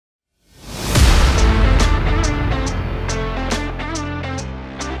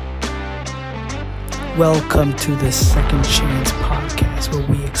Welcome to the Second Chance podcast, where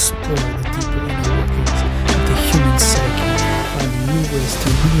we explore the deeper inner workings of the human psyche, finding new ways to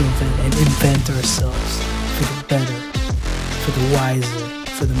reinvent and invent ourselves for the better, for the wiser,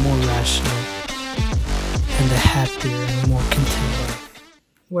 for the more rational, and the happier and more content life.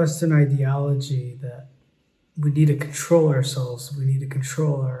 Western ideology that we need to control ourselves, we need to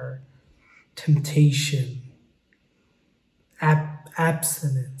control our temptation,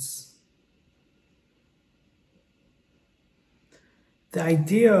 abstinence. The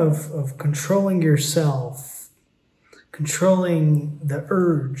idea of controlling yourself, controlling the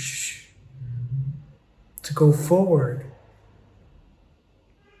urge to go forward,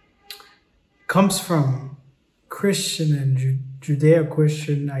 comes from Christian and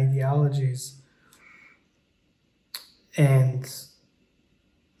Judeo-Christian ideologies, and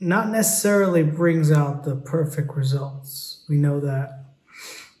not necessarily brings out the perfect results. We know that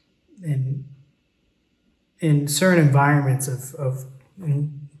in certain environments of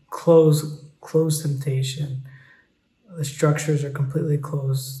closed temptation, the structures are completely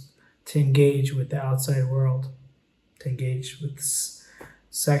closed to engage with the outside world, to engage with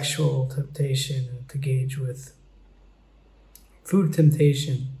sexual temptation, and to engage with food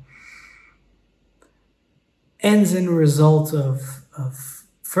temptation. Ends in result of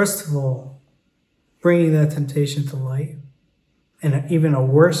first of all, bringing that temptation to light, and even a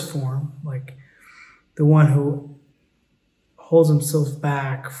worse form, like the one who holds himself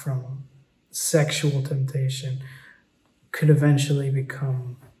back from sexual temptation could eventually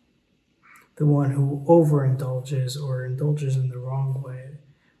become the one who overindulges or indulges in the wrong way,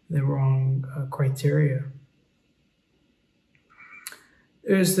 the wrong criteria.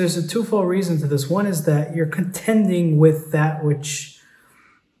 There's a twofold reason to this. One is that you're contending with that which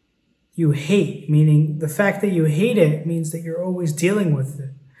you hate, meaning the fact that you hate it means that you're always dealing with it.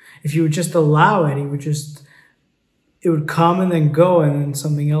 If you would just allow it, it would come and then go, and then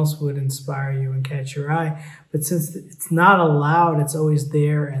something else would inspire you and catch your eye. But since it's not allowed, it's always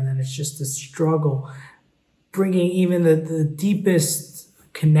there, and then it's just a struggle, bringing even the deepest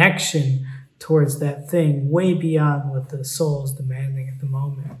connection towards that thing way beyond what the soul is demanding at the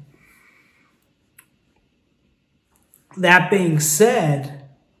moment. That being said,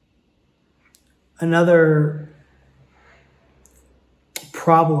 another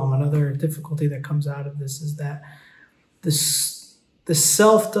problem, another difficulty that comes out of this is that the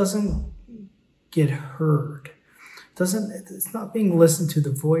self doesn't get heard. It's not being listened to, the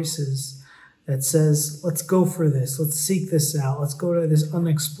voices that says, let's go for this, let's seek this out, let's go to this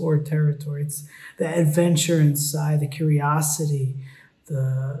unexplored territory. It's the adventure inside, the curiosity,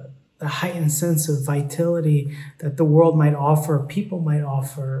 the heightened sense of vitality that the world might offer, people might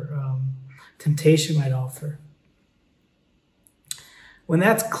offer, temptation might offer. When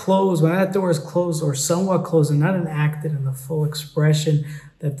that's closed, when that door is closed or somewhat closed and not enacted in the full expression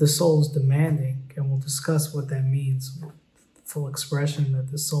that the soul is demanding, and we'll discuss what that means, full expression that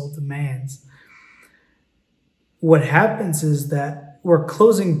the soul demands, what happens is that we're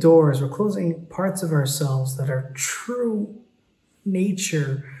closing doors, we're closing parts of ourselves that are true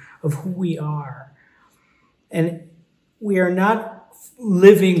nature of who we are. And we are not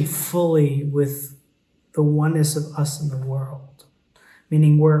living fully with the oneness of us in the world.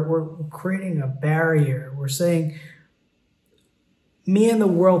 Meaning we're creating a barrier. We're saying me and the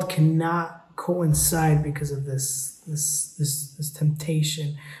world cannot coincide because of this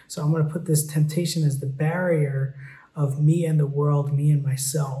temptation. So I'm going to put this temptation as the barrier of me and the world, me and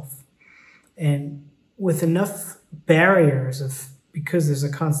myself. And with enough barriers, because there's a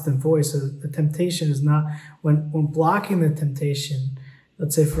constant voice, so the temptation is not, when blocking the temptation,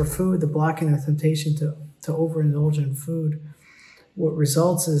 let's say for food, the blocking the temptation to overindulge in food, what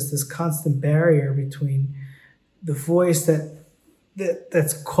results is this constant barrier between the voice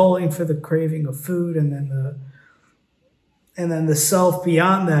that's calling for the craving of food, and then the self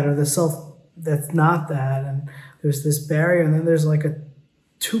beyond that, or the self that's not that. And there's this barrier, and then there's like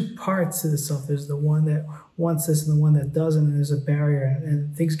two parts to the self. There's the one that wants this and the one that doesn't, and there's a barrier,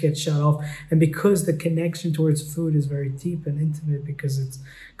 and things get shut off. And because the connection towards food is very deep and intimate, because it's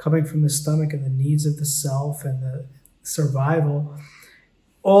coming from the stomach and the needs of the self and the survival,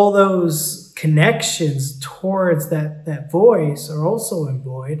 all those connections towards that voice are also in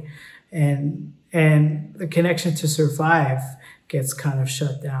void, and the connection to survive gets kind of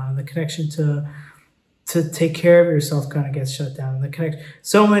shut down. The connection to take care of yourself kind of gets shut down. And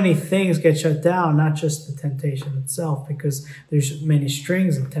so many things get shut down, not just the temptation itself, because there's many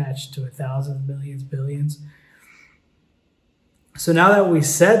strings attached to it, thousands, millions, billions. So now that we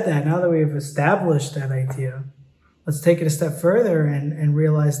said that, now that we've established that idea, let's take it a step further and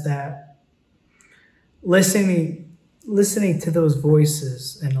realize that listening to those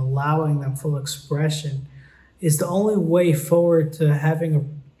voices and allowing them full expression is the only way forward to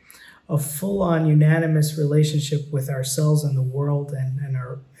having a full-on unanimous relationship with ourselves and the world and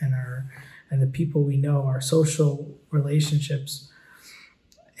the people we know, our social relationships.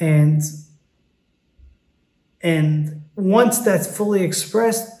 And once that's fully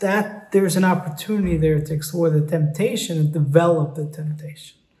expressed, that there's an opportunity there to explore the temptation and develop the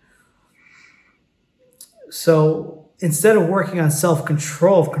temptation. So instead of working on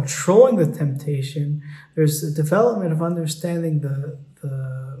self-control, of controlling the temptation, there's a development of understanding the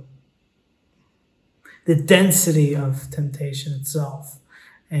density of temptation itself,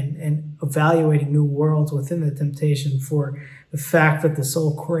 and evaluating new worlds within the temptation for the fact that the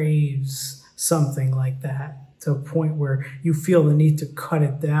soul craves something like that to a point where you feel the need to cut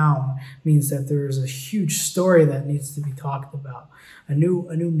it down means that there is a huge story that needs to be talked about, a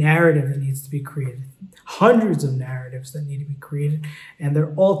new narrative that needs to be created, hundreds of narratives that need to be created, and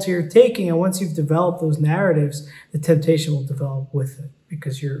they're all to your taking. And once you've developed those narratives, the temptation will develop with it,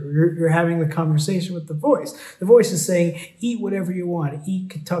 because you're having the conversation with the voice. The voice is saying, eat whatever you want,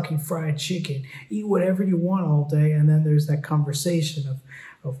 eat Kentucky Fried Chicken, eat whatever you want all day. And then there's that conversation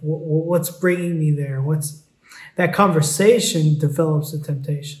of what's bringing me there. That conversation develops the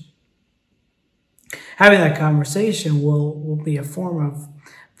temptation. Having that conversation will be a form of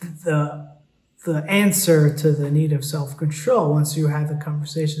the answer to the need of self-control. Once you have the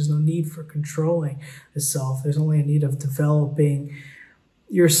conversation, there's no need for controlling the self. There's only a need of developing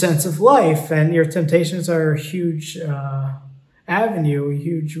your sense of life, and your temptations are a huge avenue, a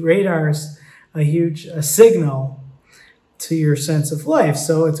huge radars, a huge signal to your sense of life.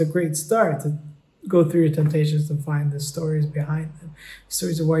 So it's a great start to go through your temptations and find the stories behind them,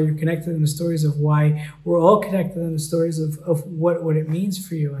 stories of why you're connected, and the stories of why we're all connected, and the stories of what it means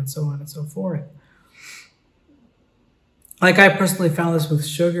for you, and so on and so forth. Like I personally found this with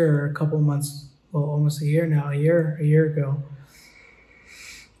sugar a couple months, well, almost a year now, a year ago,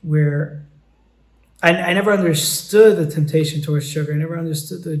 where I never understood the temptation towards sugar. I never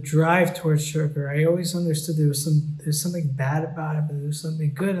understood the drive towards sugar. I always understood there's something bad about it, but there was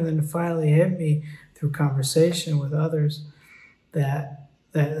something good. And then it finally hit me through conversation with others that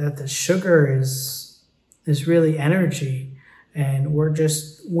the sugar is really energy. And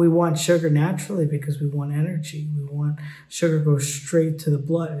we want sugar naturally because we want energy. We want sugar to go straight to the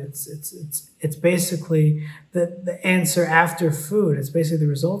blood. It's basically the answer after food. It's basically the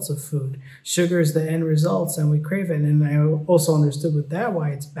results of food. Sugar is the end results, and we crave it. And I also understood with that why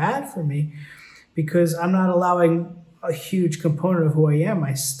it's bad for me, because I'm not allowing a huge component of who I am,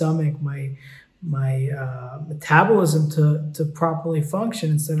 my stomach, my metabolism to properly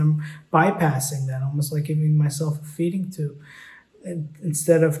function. Instead, I'm bypassing that, almost like giving myself a feeding tube,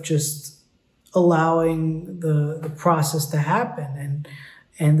 instead of just allowing the process to happen.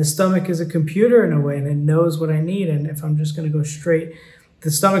 And the stomach is a computer in a way, and it knows what I need. And if I'm just going to go straight, the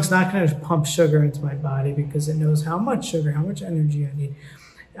stomach's not going to pump sugar into my body because it knows how much sugar, how much energy I need.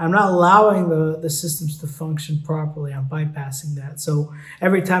 I'm not allowing the systems to function properly. I'm bypassing that. So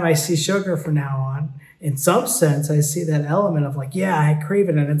every time I see sugar from now on, in some sense, I see that element of like, yeah, I crave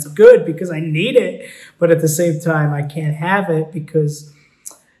it and it's good because I need it. But at the same time, I can't have it because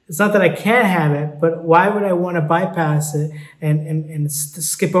it's not that I can't have it, but why would I want to bypass it and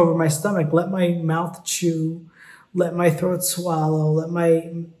skip over my stomach? Let my mouth chew, let my throat swallow, let my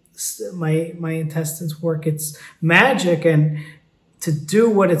intestines work its magic and to do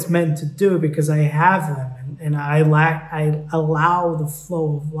what it's meant to do, because I have them, and I allow the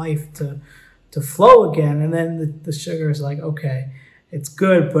flow of life to flow again. And then the sugar is like, okay, it's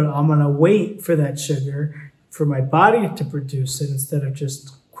good, but I'm gonna wait for that sugar for my body to produce it instead of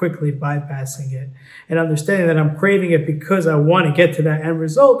just quickly bypassing it, and understanding that I'm craving it because I want to get to that end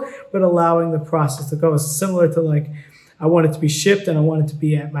result, but allowing the process to go. It's similar to like, I want it to be shipped and I want it to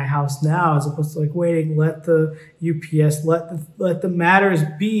be at my house now, as opposed to like waiting, let the UPS, let the matters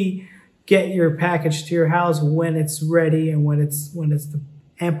be, get your package to your house when it's ready and when it's the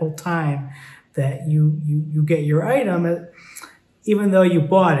ample time that you get your item, even though you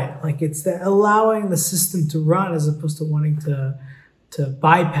bought it. Like it's that allowing the system to run as opposed to wanting to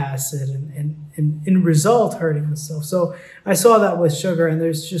bypass it and in result hurting myself. So I saw that with sugar, and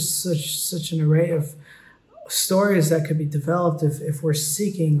there's just such an array of stories that could be developed if we're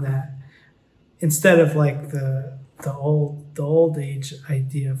seeking that, instead of like the old age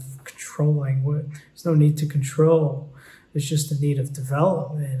idea of controlling. There's no need to control. There's just a need of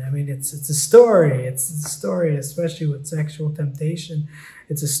development. I mean, it's a story. It's a story, especially with sexual temptation.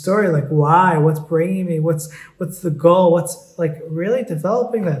 It's a story like why, what's bringing me, what's the goal, what's like really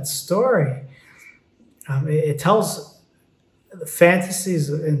developing that story. It tells the fantasies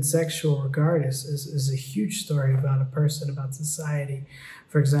in sexual regard is a huge story about a person, about society.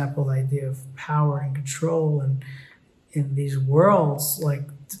 For example, the idea of power and control, and in these worlds, like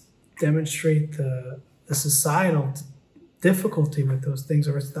demonstrate the societal difficulty with those things,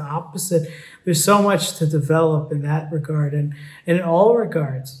 or it's the opposite. There's so much to develop in that regard, and in all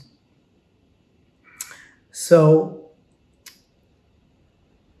regards. So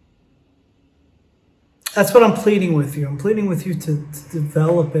that's what I'm pleading with you. I'm pleading with you to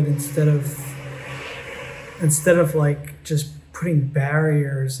develop it instead of like just putting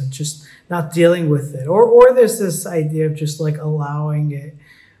barriers and just not dealing with it. Or there's this idea of just like allowing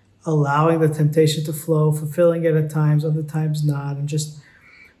the temptation to flow, fulfilling it at times, other times not, and just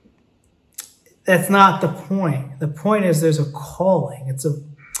that's not the point. The point is there's a calling. It's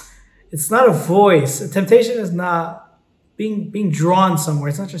not a voice. A temptation is not being drawn somewhere.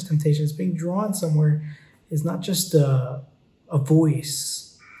 It's not just temptation. It's being drawn somewhere. It's not just a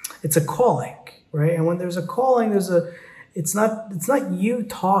voice. It's a calling, right? And when there's a calling, it's not you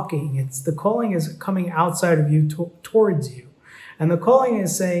talking. It's the calling is coming outside of you towards you. And the calling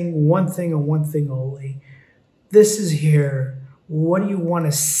is saying one thing and one thing only. This is here. What do you want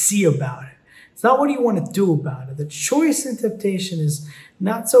to see about it? It's not what do you want to do about it. The choice in temptation is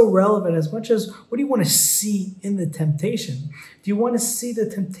not so relevant as much as what do you want to see in the temptation? Do you want to see the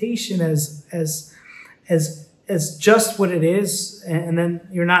temptation as just what it is, and then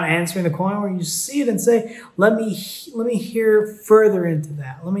you're not answering the calling, or you see it and say, let me hear further into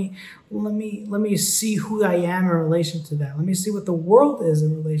that. Let me see who I am in relation to that. Let me see what the world is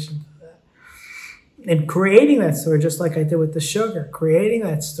in relation to that. And creating that story, just like I did with the sugar, creating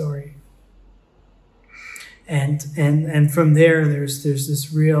that story. And from there, there's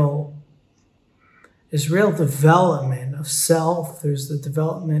this real development of self. There's the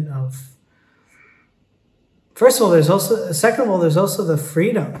development of, first of all, there's also the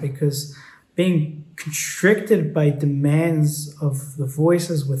freedom, because being constricted by demands of the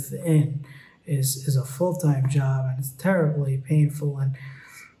voices within is a full-time job, and it's terribly painful. And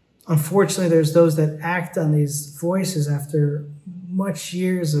unfortunately, there's those that act on these voices after much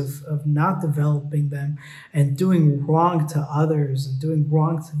years of not developing them and doing wrong to others and doing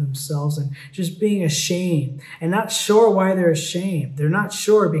wrong to themselves and just being ashamed and not sure why they're ashamed. They're not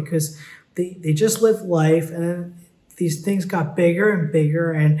sure because they just lived life, and then these things got bigger and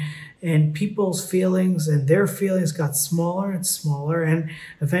bigger, and people's feelings and their feelings got smaller and smaller, and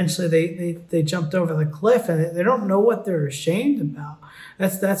eventually they jumped over the cliff, and they don't know what they're ashamed about.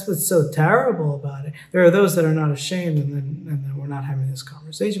 That's what's so terrible about it. There are those that are not ashamed, and then we're not having this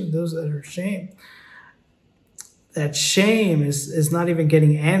conversation with those that are ashamed. That shame is not even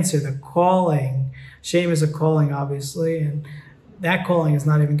getting answered. The calling, shame is a calling, obviously, and that calling is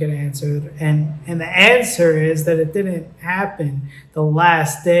not even getting answered. And the answer is that it didn't happen the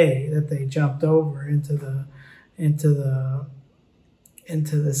last day that they jumped over into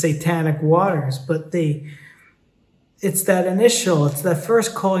the satanic waters, but it's that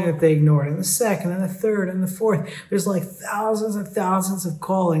first calling that they ignored, and the second and the third and the fourth. There's like thousands and thousands of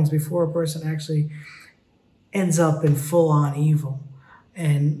callings before a person actually ends up in full-on evil.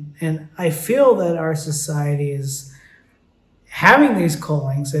 And I feel that our society is having these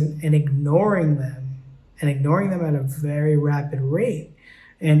callings and ignoring them at a very rapid rate.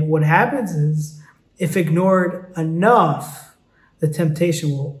 And what happens is, if ignored enough, the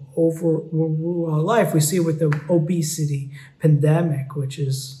temptation will rule our life. We see it with the obesity pandemic, which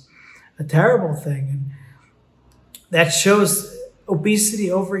is a terrible thing. And that shows obesity,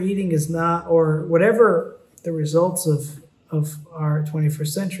 overeating is not, or whatever the results of our 21st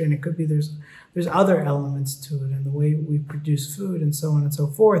century, and it could be there's other elements to it, and the way we produce food and so on and so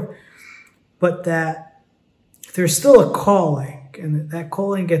forth, but that there's still a calling, and that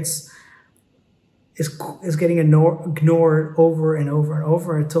calling is getting ignored over and over and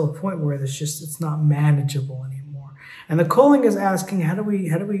over until a point where it's not manageable anymore. And the calling is asking, how do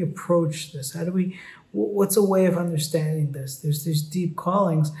we approach this? What's a way of understanding this? There's these deep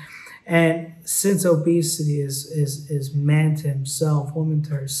callings. And since obesity is man to himself, woman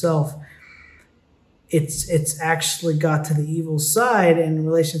to herself, it's actually got to the evil side in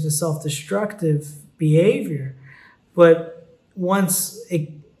relation to self-destructive behavior. But once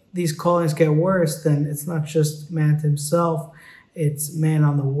these callings get worse, then it's not just man to himself, it's man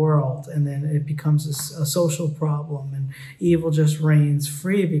on the world. And then it becomes a social problem, and evil just reigns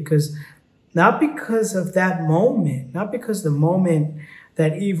free, not because of that moment, not because the moment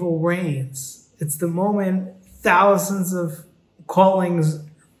that evil reigns. It's the moment thousands of callings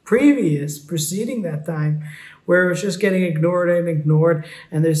preceding that time, where it was just getting ignored and ignored.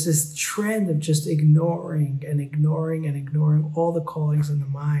 And there's this trend of just ignoring and ignoring and ignoring all the callings in the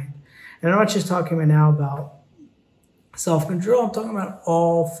mind. And I'm not just talking right now about self-control. I'm talking about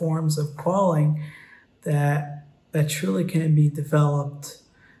all forms of calling that truly can be developed,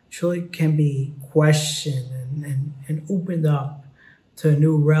 truly can be questioned and opened up to a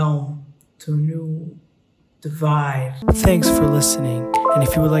new realm, to a new divide. Thanks for listening. And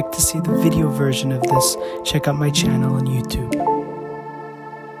if you would like to see the video version of this, check out my channel on YouTube.